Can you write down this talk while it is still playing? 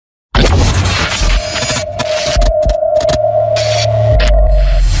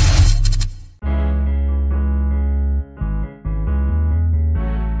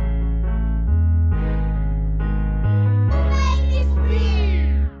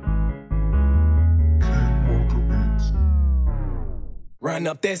Run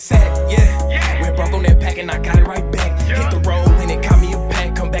up that sack, yeah. Went broke on that pack and I got it right back. Hit the road and it caught me a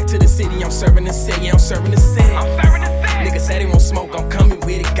pack. Come back to the city, I'm serving the set, yeah, I'm serving the set. Niggas say they won't smoke, I'm coming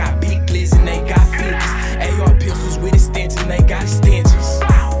with it. Got big glizz and they got 50s. AR pistols with extensions, they got extensions.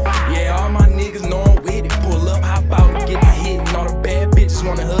 Yeah, all my niggas know I'm with it. Pull up, hop out, and get the hit. And all the bad bitches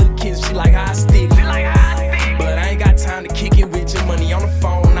wanna hug the kids, she like how I stick. But I ain't got time to kick it with your money on the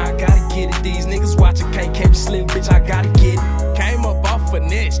phone. I gotta get it. These niggas watching can't catch me slim, bitch, I gotta get it. Came up off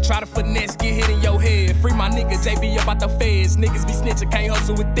finesse, try to finesse, get hit in your head. Free my nigga JB about the feds. Niggas be snitching, can't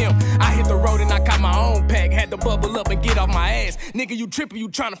hustle with them. I hit the road and I caught my own pack. Had to bubble up and get off my ass. Nigga, you trippin', you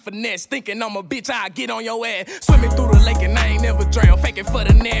tryna finesse. Thinking I'm a bitch, I get on your ass. Swimming through the lake and I ain't never drown. Faking for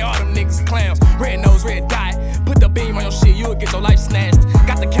the net, all them niggas clowns. Red nose, red dot. Put the beam on your shit, you'll get your life snatched.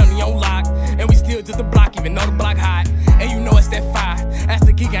 Got the county on lock, and we still to the block, even though the block hot. And you know it's that fire. Ask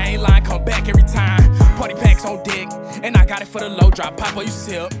the geek, I ain't lying, come back every time. Party packs on deck, and I got it for the low drop. Pop or you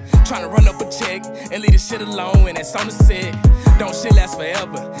sip, tryna run up a check and leave this shit alone, and it's on the set. Don't shit last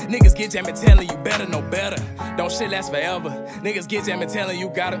forever. Niggas get jammin' telling you better know better. Don't shit last forever. Niggas get jammin' telling you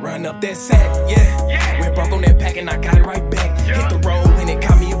gotta run up that sack, yeah. Went broke on that pack and I got it right back. Hit the road and it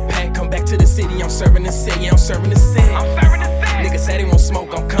caught me a pack. Come back to the city, I'm serving the set, yeah, I'm serving the set. Niggas say they won't smoke,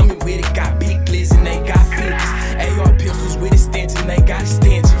 I'm coming with it. Got big glizz and they got 50s. AR pistols with extensions, they got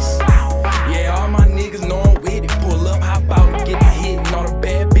extensions. Yeah, all my niggas know I'm with it. Pull up, hop out, and get the hit. And all the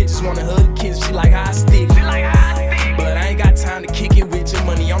bad bitches wanna hug the kids, she like how I stick. But I ain't got time to kick it with your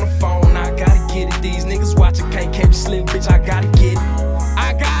money on the phone. I gotta get it. These niggas watching can't catch me slim, bitch, I gotta get it.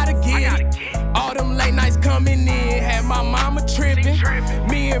 I gotta get it. All them late nights coming in, had my mama tripping.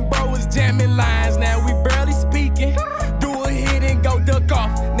 Me and bro was jamming lines, now we barely speaking. Do a hit and go duck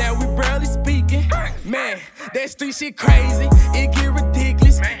off, now we barely speaking. Man, that street shit crazy, it get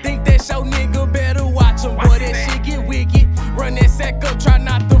ridiculous. Think that show nigga better watch him, boy, that shit get wicked. Run that sack up, try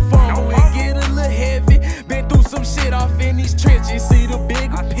not to fumble, it get a little heavy. Been through some shit off in these trenches, see the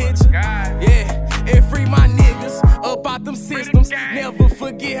bigger picture. Yeah, and free my niggas up out them systems. Never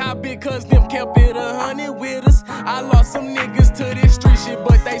forget how big cuz them kept it 100 with us. I lost some niggas to this street shit,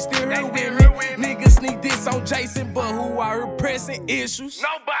 but they still here with me. Niggas sneak this on Jason, but who are pressing issues?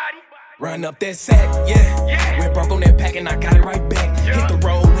 Nobody. Run up that sack, yeah. Went broke on that pack and I got it right back. Hit the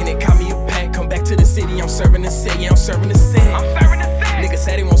road and it caught me a pack. Come back to the city, I'm serving the set, yeah, I'm serving the set. Niggas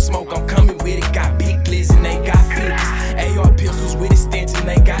say they won't smoke, I'm coming with it. Got big glizz and they got 50s. AR pistols with extensions,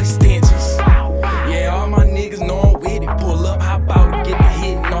 they got extensions. Yeah, all my niggas know I'm with it. Pull up, hop out, and get the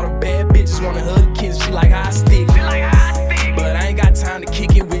hit. And all the bad bitches wanna hug the kids, she like how I stick. But I ain't got time to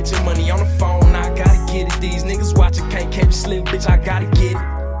kick it with your money on the phone. I gotta get it. These niggas watching can't catch me slim, bitch, I gotta get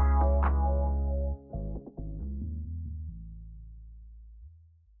it.